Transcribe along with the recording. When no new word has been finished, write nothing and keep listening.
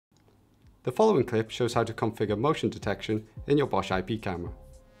The following clip shows how to configure motion detection in your Bosch IP camera.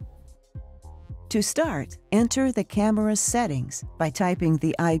 To start, enter the camera's settings by typing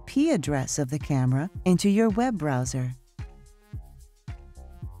the IP address of the camera into your web browser.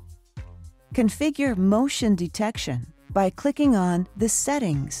 Configure motion detection by clicking on the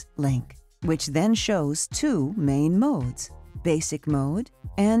Settings link, which then shows two main modes, Basic Mode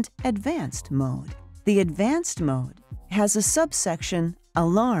and Advanced Mode. The Advanced Mode has a subsection,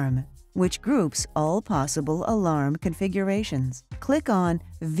 Alarm, which groups all possible alarm configurations. Click on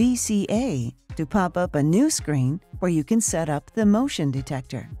VCA to pop up a new screen where you can set up the motion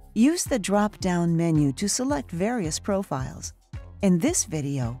detector. Use the drop-down menu to select various profiles. In this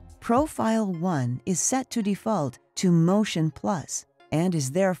video, Profile 1 is set to default to Motion Plus and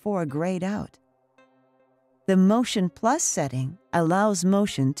is therefore grayed out. The Motion Plus setting allows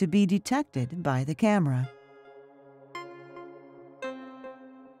motion to be detected by the camera.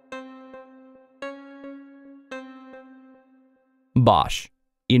 Bosch,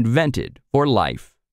 invented for life.